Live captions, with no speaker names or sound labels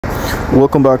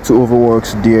Welcome back to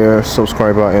Overworks, dear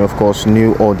subscriber and of course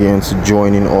new audience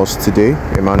joining us today.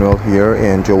 Emmanuel here,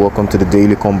 and you're welcome to the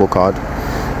daily combo card.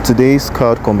 Today's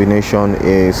card combination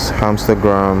is Hamster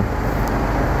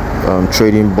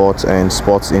trading bot and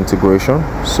sports integration.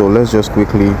 So let's just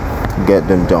quickly get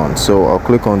them done. So I'll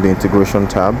click on the integration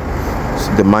tab,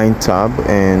 the mine tab,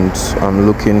 and I'm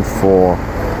looking for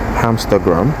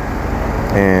Hamstergram,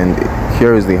 and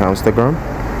here is the Hamstergram,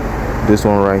 this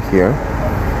one right here.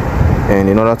 And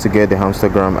in order to get the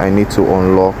Hamstergram, I need to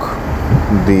unlock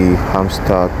the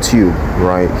hamster tube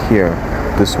right here,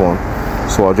 this one.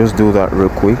 So I'll just do that real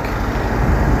quick.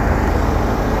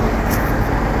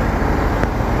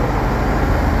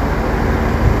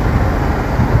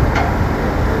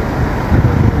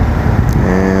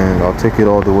 And I'll take it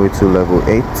all the way to level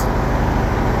 8.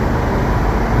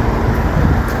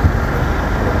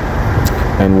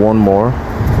 And one more.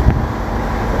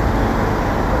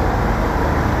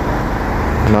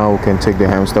 Now we can take the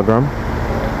Hamstergram.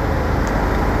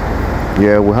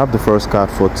 Yeah, we have the first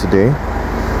card for today.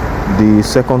 The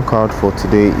second card for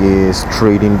today is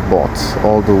trading bot,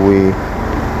 all the way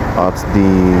at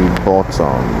the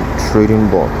bottom. Trading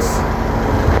bot,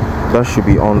 that should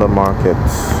be under market.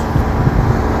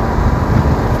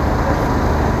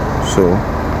 So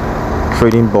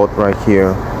trading bot right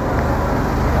here.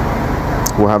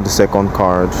 We'll have the second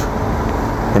card,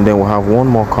 and then we'll have one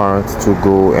more card to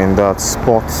go, and that's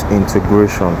sports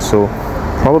integration. So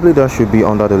probably that should be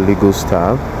under the Legos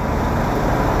tab.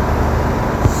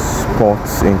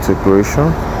 Sports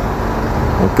integration.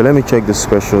 Okay, let me check the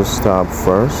specials tab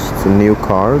first. The new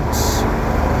cards,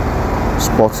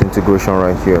 sports integration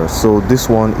right here. So this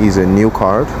one is a new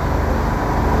card,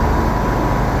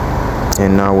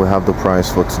 and now we have the price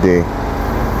for today.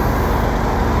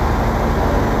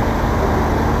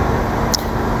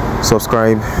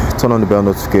 Subscribe, turn on the bell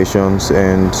notifications,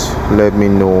 and let me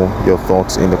know your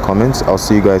thoughts in the comments. I'll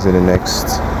see you guys in the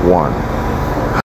next one.